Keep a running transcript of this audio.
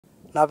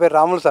నా పేరు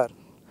రాములు సార్.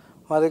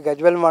 మాది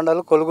గజ్వేల్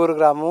మండలం కొలుగూరు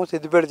గ్రామం,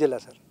 సిద్దిపేట జిల్లా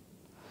సార్.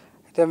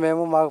 అయితే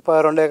మేము మాకు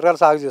 2 ఎకరాలు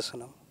సాగు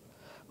చేస్తున్నాం.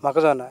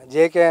 మొక్కజొన్న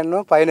జేకేఎన్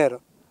పైనేరు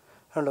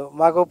రెండు.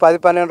 మాకు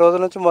 10-12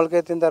 రోజుల నుంచి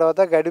మొలకెత్తిన తర్వాత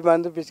గడ్డి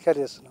మందు పిచికారి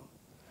చేస్తున్నాం.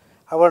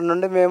 అప్పటి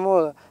నుండి మేము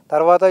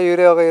తర్వాత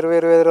యూరియా ఒక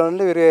 20-25 రోజుల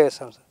నుండి యూరియా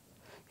వేస్తాం సార్.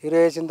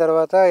 యూరియా వేసిన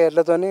తర్వాత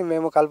ఎడ్లతోని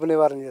మేము కలుపు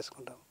నివారణ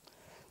చేసుకుంటాం.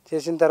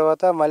 చేసిన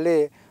తర్వాత మళ్ళీ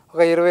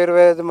ఒక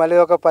 20-25 మళ్ళీ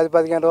ఒక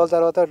 10-15 రోజుల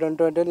తర్వాత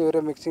 20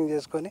 యూరియా మిక్సింగ్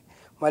చేసుకొని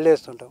మళ్ళీ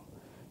వేస్తుంటాం.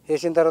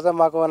 వేసిన తర్వాత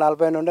మాకు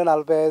 40 నుండి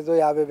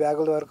 45-50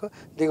 బ్యాగుల వరకు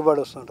దిగుబడి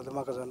వస్తుంటుంది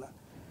మొక్కజొన్న.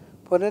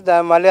 పోనీ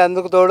మళ్ళీ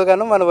అందుకు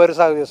తోడుగాను మనం వరి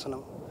సాగు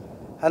చేస్తున్నాం.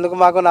 అందుకు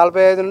మాకు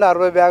 45 నుండి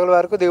 60 బ్యాగుల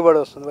వరకు దిగుబడి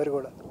వస్తుంది వరి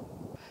కూడా.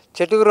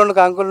 చెట్టుకు 2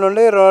 కంకుల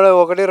నుండి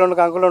 1-2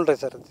 కంకులు ఉంటాయి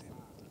సార్. అది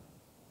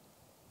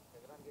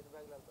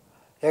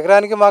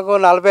ఎకరానికి మాకు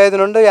 45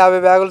 నుండి 50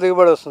 బ్యాగులు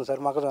దిగుబడి వస్తుంది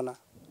సార్ మొక్కజొన్న.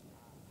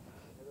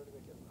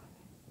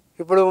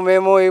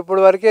 ఇప్పుడు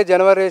వరకే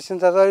జనవరి వేసిన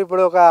తర్వాత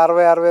ఇప్పుడు ఒక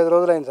 60-65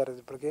 రోజులు అయింది సార్.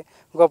 ఇప్పటికి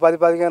ఇంకో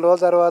 10-15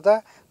 రోజుల తర్వాత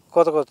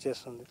కోతకు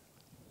వచ్చేస్తుంది.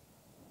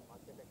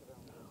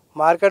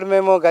 మార్కెట్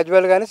మేము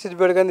గజ్వేల్ కానీ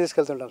సిద్దిపేట కానీ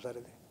తీసుకెళ్తుంటాం సార్.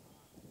 ఇది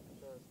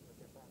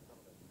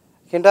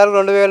క్వింటాల్కి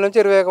 2000 నుంచి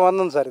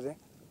 21,000 ఉంది సార్. ఇది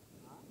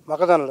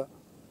మొక్కజొన్నలో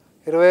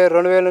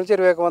 2000 నుంచి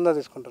 21,000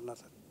 తీసుకుంటున్నాం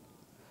సార్.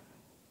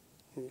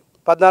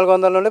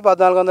 1400 నుండి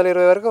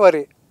 1420 వరకు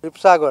వరి డ్రిప్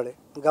సాగుబడి.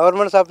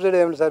 గవర్నమెంట్ సబ్సిడీ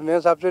ఏమి సార్,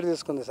 మేము సబ్సిడీ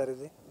తీసుకుంది సార్.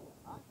 ఇది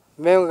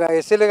మేము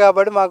ఎస్సీలు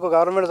కాబట్టి మాకు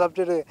గవర్నమెంట్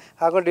సబ్సిడీ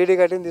కాకుండా డీడీ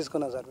కట్టింగ్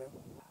తీసుకున్నాం సార్. మేము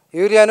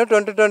యూరియాను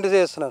 2020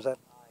 చేస్తున్నాం సార్.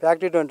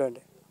 ఫ్యాక్టరీ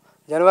 2020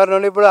 జనవరి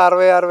నుండి ఇప్పుడు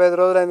 60-65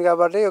 రోజులు అయింది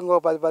కాబట్టి ఇంకో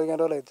 10-15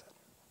 రోజులు అవుతుంది సార్.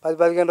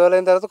 10-15 రోజులు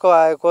అయిన తర్వాత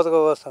కోతకు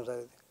వస్తాం సార్.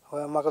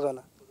 ఇది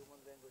మొక్కజొన్న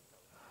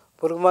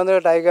పురుగు మందులు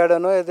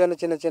టైగార్డను ఏదైనా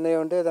చిన్నవి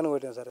ఉంటే ఏదైనా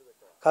కొట్టాం సార్.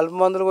 కలుపు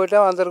మందులు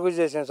కొట్టాం, అంతర్గుజ్జు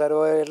చేసాం సార్.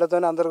 ఎడ్లతో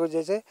అంతర్గుజ్జు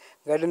చేసి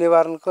గడ్డి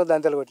నివారణకు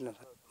దంతలు కొట్టినాం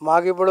సార్.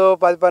 మాకు ఇప్పుడు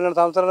 10-12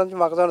 సంవత్సరాల నుంచి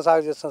మొక్కజొన్న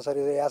సాగు చేస్తాం సార్.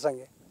 ఇది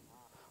యాసంగి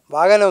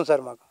బాగానే ఉంది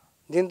సార్. మాకు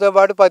దీంతో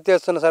పాటు పత్తి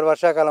వేస్తున్నాం సార్.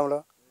 వర్షాకాలంలో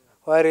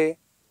వరి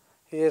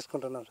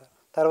వేసుకుంటున్నాం సార్.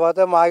 తర్వాత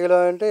మాగిలో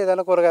ఉంటే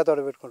ఏదైనా కూరగాయ తోట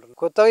పెట్టుకుంటున్నాం.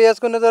 కొత్తగా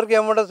వేసుకునే వరకు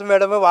ఏముంటుంది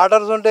మేడం,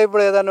 వాటర్స్ ఉంటాయి.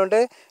 ఇప్పుడు ఏదైనా ఉంటే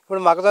ఇప్పుడు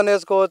మొక్కజొన్న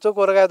వేసుకోవచ్చు,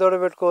 కూరగాయ తోట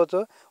పెట్టుకోవచ్చు,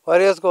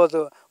 వరి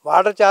వేసుకోవచ్చు.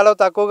 వాటర్ చాలా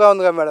తక్కువగా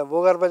ఉంది కదా మేడం,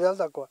 భూగర్భ జలం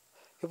తక్కువ.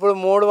 ఇప్పుడు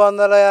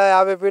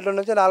 350 ఫీట్ల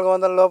నుంచి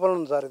 400 లోపల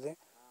ఉంది సార్.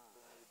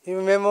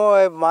 ఇవి మేము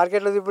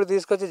మార్కెట్లో ఇప్పుడు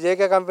తీసుకొచ్చి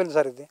జేకే కంపెనీ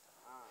సార్. ఇది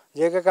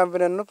జేకే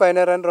కంపెనీ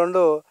పైనర్ అని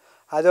రెండు,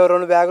 అదో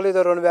 2 బ్యాగులు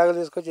ఇదో 2 బ్యాగులు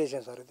తీసుకొచ్చి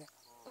వేసాం సార్. ఇది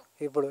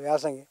ఇప్పుడు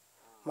యాసంగి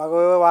మాకు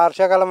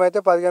వర్షాకాలం అయితే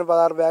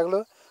 15-16 బ్యాగులు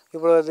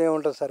ఇప్పుడు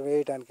ఉంటుంది సార్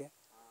వేయటానికి.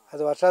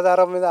 అది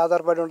వర్షాధారం మీద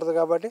ఆధారపడి ఉంటుంది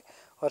కాబట్టి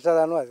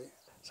వర్షాధారం అది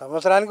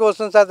సంవత్సరానికి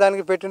వస్తుంది సార్.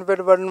 దానికి పెట్టిన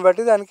పెట్టుబడిని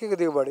బట్టి దానికి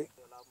దిగుబడి.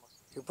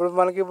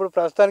 ఇప్పుడు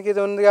ప్రస్తుతానికి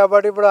ఇది ఉంది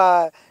కాబట్టి ఇప్పుడు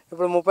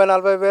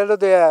 30-40 వేలు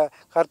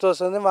ఖర్చు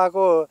వస్తుంది.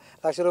 మాకు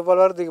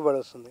 ₹1,00,000 వరకు దిగుబడి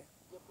వస్తుంది.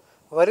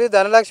 వరి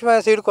ధనలక్ష్మి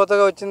సీడ్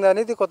కొత్తగా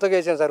వచ్చిందని ఇది కొత్తగా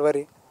వేసాం సార్.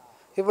 వరి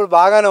ఇప్పుడు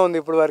బాగానే ఉంది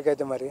ఇప్పుడు వరకు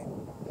అయితే. మరి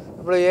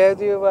ఇప్పుడు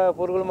ఏది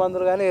పురుగుల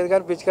మందులు కానీ ఏది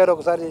కానీ పిచికారి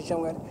ఒకసారి చేసాం.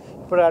 కానీ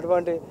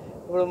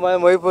ఇప్పుడు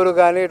మొయ్యి పురుగు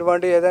కానీ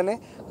ఇటువంటి ఏదని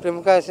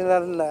క్రిమికాసిన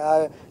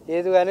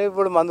ఏది కానీ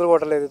ఇప్పుడు మందులు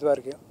కొట్టలేదు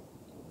ఇదివరకు.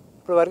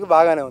 ఇప్పుడు వరకు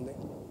బాగానే ఉంది.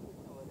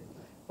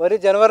 వరి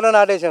జనవరిలో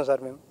నాటేసాం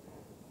సార్ మేము.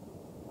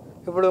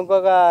 ఇప్పుడు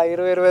ఇంకొక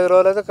 20-25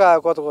 రోజులు అయితే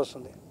కోతకు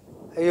వస్తుంది.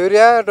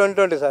 Urea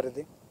 2020 sir.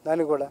 ఇది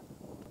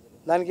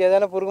దానికి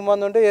ఏదైనా పురుగు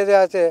మందు ఉంటే ఏది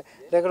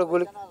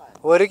లేకుండా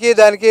వరికి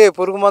దానికి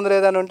పురుగు మందులు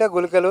ఏదైనా ఉంటే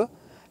గుళికలు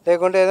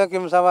లేకుంటే ఏదైనా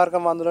కింసమారక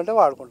మందులు ఉంటే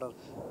వాడుకుంటాం.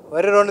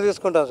 వరి 2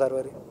 తీసుకుంటాం సార్.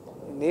 వరి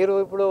నీరు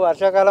ఇప్పుడు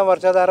వర్షాకాలం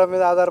వర్షాధారం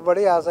మీద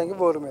ఆధారపడి యాసంగి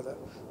బోరు మీద.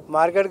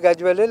 మార్కెట్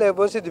గజ్వేల్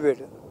లేకపోతే సిద్దిపేట.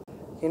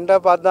 ఇంట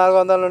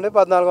 1400 నుండి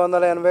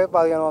 1480,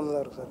 1500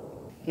 వరకు సార్.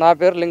 నా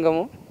పేరు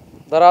లింగము,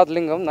 ధరావత్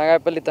లింగం,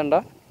 నగాయపల్లి తండ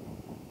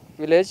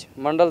విలేజ్,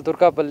 మండల్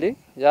తుర్కాపల్లి,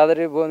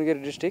 యాదాద్రి భువనగిరి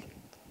డిస్టిక్.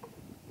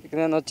 ఇక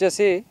నేను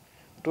వచ్చేసి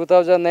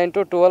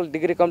 2009-12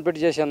 డిగ్రీ కంప్లీట్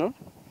చేశాను.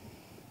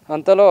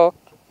 అంతలో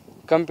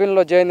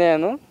కంపెనీలో జాయిన్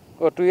అయ్యాను.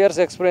 2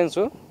 ఇయర్స్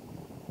ఎక్స్పీరియన్సు.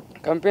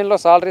 కంపెనీలో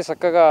సాలరీ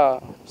చక్కగా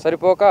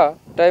సరిపోక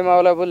టైం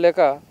అవైలబుల్ లేక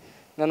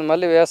నేను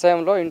మళ్ళీ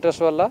వ్యవసాయంలో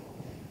ఇంట్రెస్ట్ వల్ల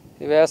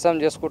వ్యవసాయం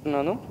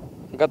చేసుకుంటున్నాను.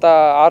 గత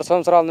 6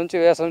 సంవత్సరాల నుంచి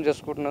వ్యవసాయం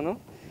చేసుకుంటున్నాను.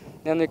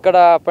 నేను ఇక్కడ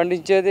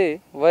పండించేది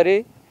వరి,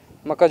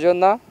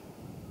 మొక్కజొన్న,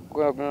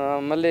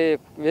 మళ్ళీ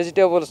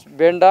వెజిటేబుల్స్,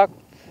 బెండ,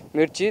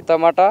 మిర్చి,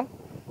 టమాటా,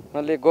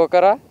 మళ్ళీ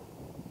గోకర,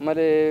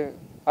 మళ్ళీ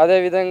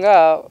అదేవిధంగా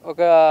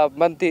ఒక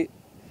బంతి,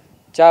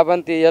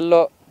 చాబంతి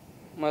ఎల్లో,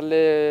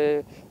 మళ్ళీ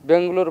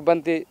బెంగళూరు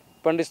బంతి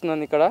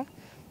పండిస్తున్నాను ఇక్కడ.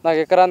 నాకు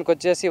ఎకరానికి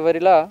వచ్చేసి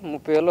వరిలా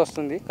 30,000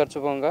 వస్తుంది ఖర్చు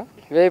పోగా.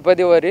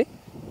 1010 వరి.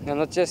 నేను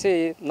వచ్చేసి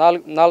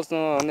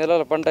 4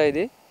 నెలల పంట.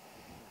 ఇది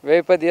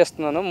 1010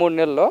 వేస్తున్నాను 3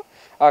 నెలల్లో.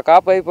 ఆ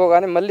కాపు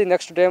అయిపోగానే మళ్ళీ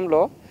నెక్స్ట్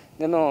టైంలో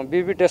నేను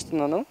బీబీట్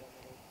వేస్తున్నాను.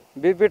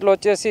 బీబీట్లో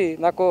వచ్చేసి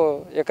నాకు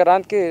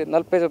ఎకరానికి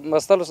 40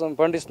 బస్తాలు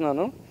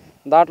పండిస్తున్నాను.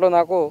 దాంట్లో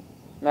నాకు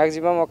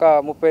మ్యాక్సిమం ఒక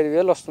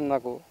 35,000 వస్తుంది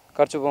నాకు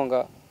ఖర్చు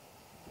పోగా.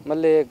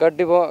 మళ్ళీ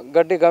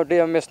గడ్డి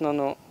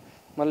అమ్మేస్తున్నాను,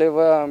 మళ్ళీ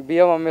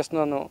బియ్యం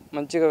అమ్మేస్తున్నాను.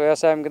 మంచిగా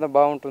వ్యవసాయం కింద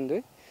బాగుంటుంది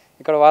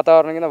ఇక్కడ,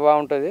 వాతావరణం కింద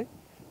బాగుంటుంది.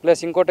 ప్లస్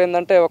ఇంకోటి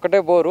ఏంటంటే ఒకటే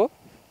బోరు,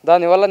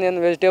 దానివల్ల నేను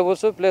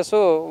వెజిటేబుల్స్ ప్లస్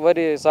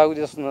వరి సాగు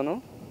చేస్తున్నాను.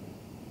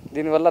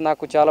 దీనివల్ల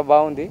నాకు చాలా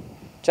బాగుంది.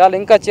 చాలా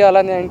ఇంకా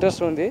చేయాలని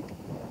ఇంట్రెస్ట్ ఉంది.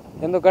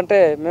 ఎందుకంటే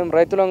మేము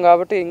రైతులం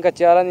కాబట్టి ఇంకా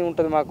చేయాలని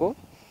ఉంటుంది మాకు.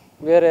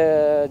 వేరే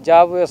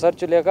జాబ్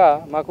సెర్చ్ లేక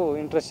మాకు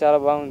ఇంట్రెస్ట్ చాలా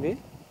బాగుంది.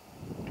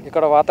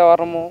 ఇక్కడ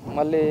వాతావరణము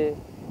మళ్ళీ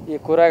ఈ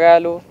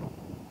కూరగాయలు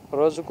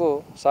రోజుకు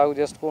సాగు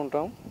చేస్తూ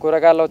ఉంటాం.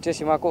 కూరగాయలు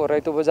వచ్చేసి మాకు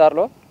రైతు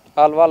బజార్లో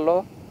ఆల్వాల్లో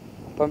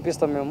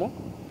పంపిస్తాం మేము.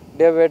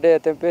 డే బై డే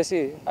తెంపేసి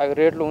అవి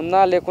రేట్లు ఉన్నా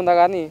లేకున్నా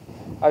కానీ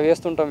అవి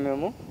వేస్తుంటాం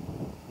మేము.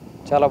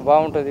 చాలా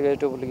బాగుంటుంది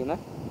వెజిటేబుల్ కింద.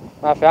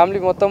 మా ఫ్యామిలీ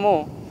మొత్తము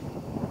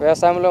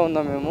వ్యవసాయంలో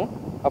ఉన్నాం మేము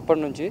అప్పటి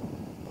నుంచి.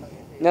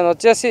 నేను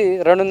వచ్చేసి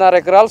 2.5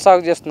 ఎకరాలు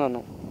సాగు చేస్తున్నాను.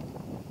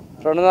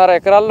 2.5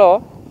 ఎకరాల్లో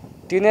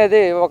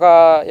తినేది ఒక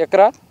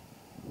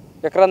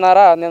ఎకరన్నర,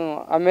 నేను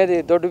అమ్మేది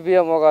దొడ్డు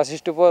బియ్యం ఒక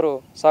 64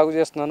 సాగు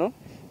చేస్తున్నాను.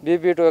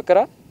 బీపీ2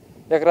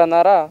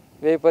 ఎకరన్నర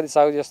 1010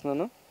 సాగు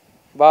చేస్తున్నాను.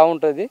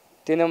 బాగుంటుంది.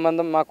 తినే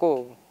మందం మాకు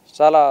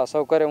చాలా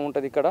సౌకర్యం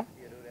ఉంటుంది ఇక్కడ.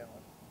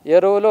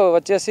 ఎరువులు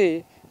వచ్చేసి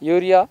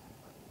యూరియా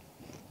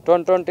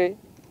 2020,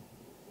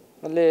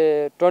 మళ్ళీ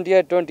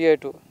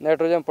 28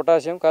 నైట్రోజన్,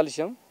 పొటాషియం,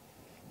 కాల్షియం,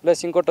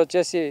 ప్లస్ ఇంకోటి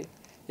వచ్చేసి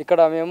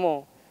ఇక్కడ మేము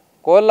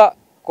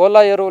కోళ్ళ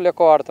ఎరువులు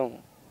ఎక్కువ వాడతాము.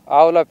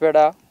 ఆవుల పేడ,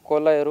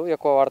 కోళ్ళ ఎరువు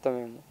ఎక్కువ వాడతాం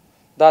మేము.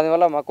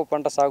 దానివల్ల మాకు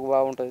పంట సాగు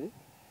బాగుంటుంది.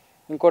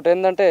 ఇంకోటి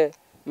ఏంటంటే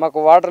మాకు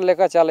వాటర్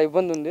లేక చాలా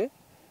ఇబ్బంది ఉంది.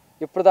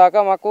 ఇప్పుడు దాకా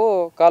మాకు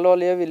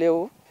కాలువలు ఏవి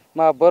లేవు.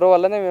 మా బోరు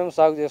వల్లనే మేము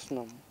సాగు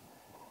చేస్తున్నాము.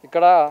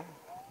 ఇక్కడ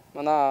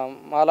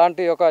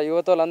మాలాంటి ఒక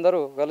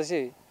యువతులందరూ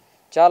కలిసి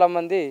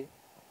చాలామంది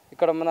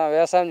ఇక్కడ మన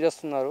వ్యవసాయం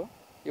చేస్తున్నారు.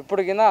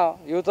 ఇప్పటికినా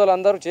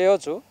యువతులందరూ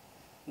చేయవచ్చు.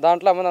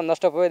 దాంట్లో మనం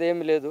నష్టపోయేది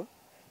ఏమీ లేదు.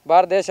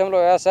 భారతదేశంలో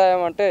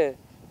వ్యవసాయం అంటే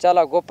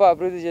చాలా గొప్ప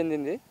అభివృద్ధి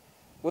చెందింది.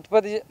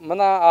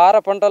 మన ఆహార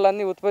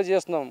పంటలన్నీ ఉత్పత్తి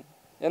చేస్తున్నాం.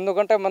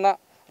 ఎందుకంటే మన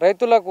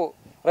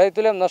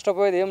రైతులేం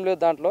నష్టపోయేది ఏం లేదు.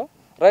 దాంట్లో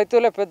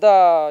రైతులే పెద్ద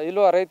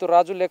విలువ. రైతు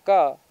రాజు లెక్క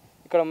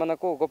ఇక్కడ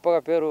మనకు గొప్పగా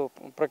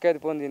ప్రఖ్యాతి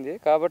పొందింది.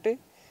 కాబట్టి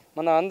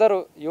మన అందరూ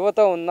యువత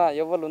ఉన్నా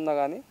ఎవరు ఉన్నా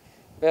కానీ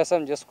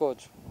వ్యవసాయం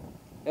చేసుకోవచ్చు.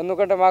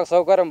 ఎందుకంటే మాకు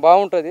సౌకర్యం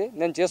బాగుంటుంది.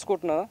 నేను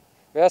చేసుకుంటున్నా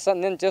వ్యవసాయం.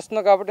 నేను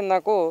చేస్తున్నా కాబట్టి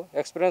నాకు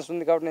ఎక్స్పీరియన్స్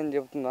ఉంది కాబట్టి నేను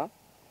చెప్తున్నా.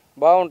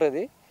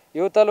 బాగుంటుంది.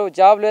 యువతలు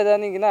జాబ్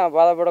లేదని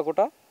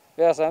బాధపడకుండా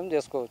వ్యవసాయం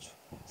చేసుకోవచ్చు.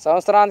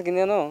 సంవత్సరానికి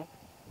నేను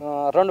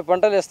 2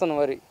 పంటలు వేస్తాను.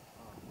 వరి,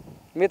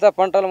 మిగతా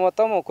పంటలు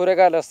మొత్తం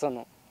కూరగాయలు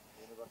వేస్తాను.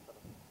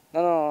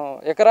 నేను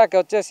ఎకరాకి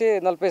వచ్చేసి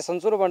 40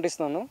 సంచులు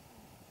పండిస్తున్నాను.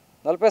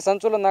 40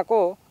 సంచులు నాకు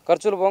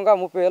ఖర్చులు పోగా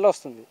 30,000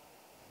 వస్తుంది.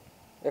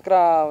 ఎకరా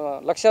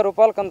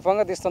 ₹1,00,000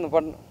 కన్ఫామ్గా తీస్తాను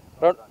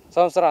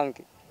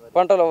సంవత్సరానికి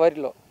పంటలో.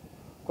 వరిలో,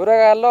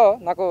 కూరగాయల్లో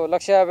నాకు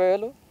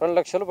 1,50,000, 2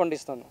 లక్షలు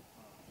పండిస్తాను.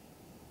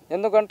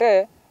 ఎందుకంటే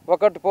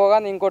ఒకటి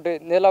పోగానే ఇంకోటి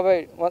నేలపై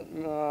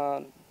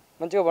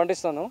మంచిగా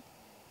పండిస్తాను.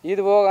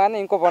 ఇది పోగానే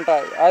ఇంకో పంట,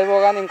 అది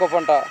పోగానే ఇంకో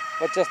పంట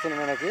వచ్చేస్తుంది.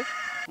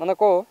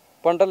 మనకు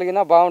పంటలు గిన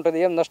బాగుంటుంది.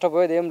 ఏం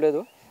నష్టపోయేది ఏం లేదు.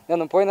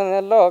 నేను పోయిన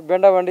నెలలో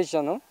బెండ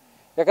పండించాను.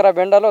 ఎకరా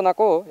బెండలో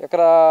నాకు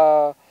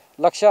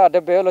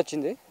 ₹1,70,000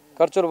 వచ్చింది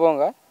ఖర్చులు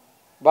పోగా.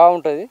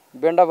 బాగుంటుంది.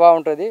 బెండ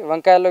బాగుంటుంది.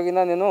 వంకాయల్లో గిన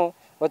నేను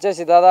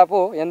వచ్చేసి దాదాపు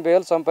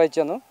 80,000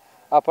 సంపాదించాను.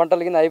 ఆ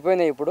పంటలు గిన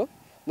అయిపోయినాయి. ఇప్పుడు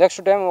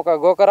నెక్స్ట్ టైం ఒక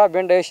గోకర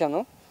బెండ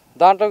వేసాను.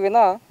 దాంట్లో గిన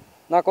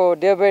నాకు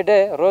డే బై డే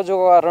రోజు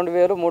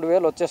 2,000,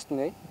 3,000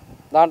 వచ్చేస్తుంది.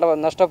 దాంట్లో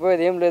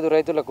నష్టపోయేది ఏం లేదు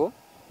రైతులకు.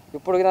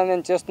 ఇప్పుడు గిన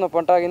నేను చేస్తున్న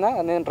పంట గిన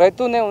నేను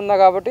రైతునే ఉన్నా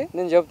కాబట్టి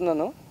నేను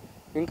చెప్తున్నాను.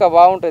 ఇంకా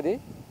బాగుంటుంది.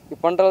 ఈ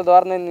పంటల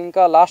ద్వారా నేను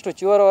ఇంకా లాస్ట్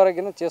చివరి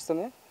వరకు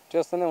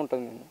చేస్తూనే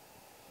ఉంటుంది. నేను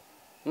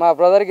మా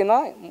బ్రదర్ గిన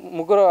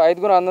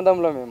 5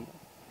 అన్నదమ్ములో మేము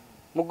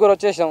 3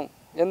 వచ్చేసాము.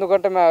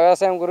 ఎందుకంటే మా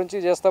వ్యవసాయం గురించి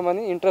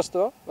చేస్తామని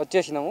ఇంట్రెస్ట్తో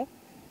వచ్చేసినాము.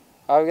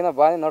 అవి గిన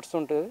బాగా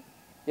నడుస్తుంటుంది.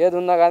 ఏది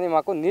ఉన్నా కానీ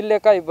మాకు నీళ్ళు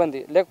లేక ఇబ్బంది.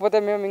 లేకపోతే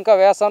మేము ఇంకా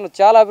వ్యవసాయం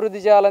చాలా అభివృద్ధి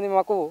చేయాలని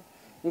మాకు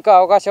ఇంకా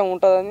అవకాశం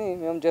ఉంటుందని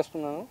మేము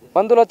చేస్తున్నాము.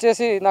 మందులు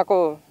వచ్చేసి నాకు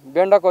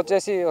బెండకు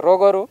వచ్చేసి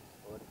రోగరు,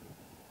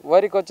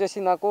 వరికి వచ్చేసి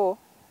నాకు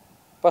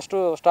ఫస్ట్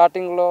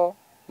స్టార్టింగ్లో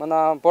మన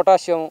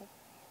పొటాషియం,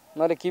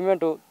 మళ్ళీ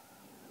కిమెంటు,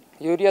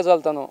 యూరియా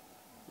చల్లుతాను.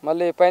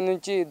 మళ్ళీ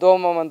పైనుంచి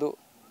దోమ మందు,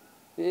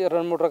 ఈ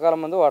 2-3 రకాల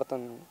మందు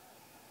వాడతాను.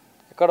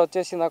 ఇక్కడ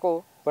వచ్చేసి నాకు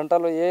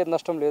పంటలో ఏ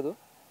నష్టం లేదు.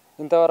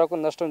 ఇంతవరకు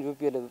నష్టం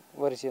చూపించలేదు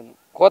వరి చేను.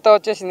 కోత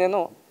వచ్చేసి నేను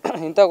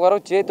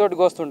ఇంతవరకు చేతితోటి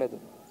కోస్తుండేది.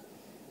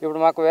 ఇప్పుడు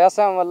మాకు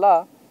వ్యవసాయం వల్ల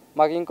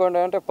మాకు ఇంకోటి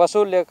అంటే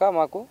పశువులు లేక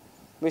మాకు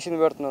మిషన్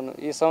పెడుతున్నాను.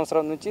 ఈ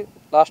సంవత్సరం నుంచి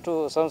లాస్ట్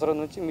సంవత్సరం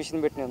నుంచి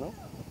మిషన్ పెట్టినాను.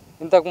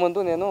 ఇంతకుముందు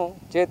నేను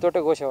చేతితోటే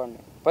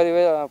కోసేవాడిని.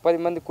 10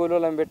 మంది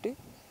కూలీలను పెట్టి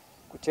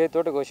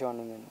చేతితోటే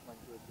కోసేవాడిని నేను.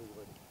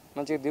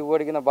 మంచిగా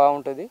దిగుబడి కింద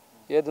బాగుంటుంది.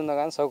 ఏది ఉన్నా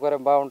కానీ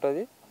సౌకర్యం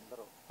బాగుంటుంది.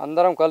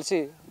 అందరం కలిసి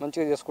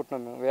మంచిగా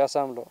చేసుకుంటున్నాం మేము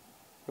వ్యవసాయంలో.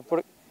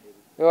 ఇప్పుడు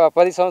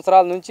 10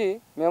 సంవత్సరాల నుంచి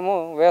మేము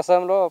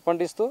వ్యవసాయంలో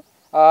పండిస్తూ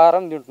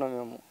ఆహారం తింటున్నాం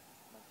మేము.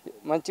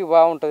 మంచిగా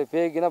బాగుంటుంది.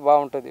 పేగిన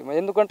బాగుంటుంది.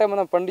 ఎందుకంటే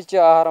మనం పండించే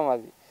ఆహారం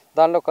అది.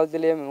 దానిలో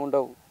కల్తీలు ఏమి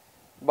ఉండవు.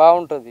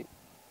 బాగుంటుంది.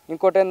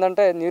 ఇంకోటి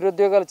ఏంటంటే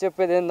నిరుద్యోగాలు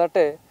చెప్పేది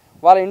ఏంటంటే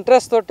వాళ్ళ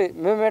ఇంట్రెస్ట్ తోటి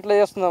మేము ఎట్లా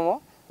చేస్తున్నామో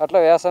అట్లా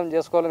వ్యవసాయం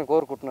చేసుకోవాలని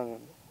కోరుకుంటున్నాను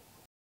నేను.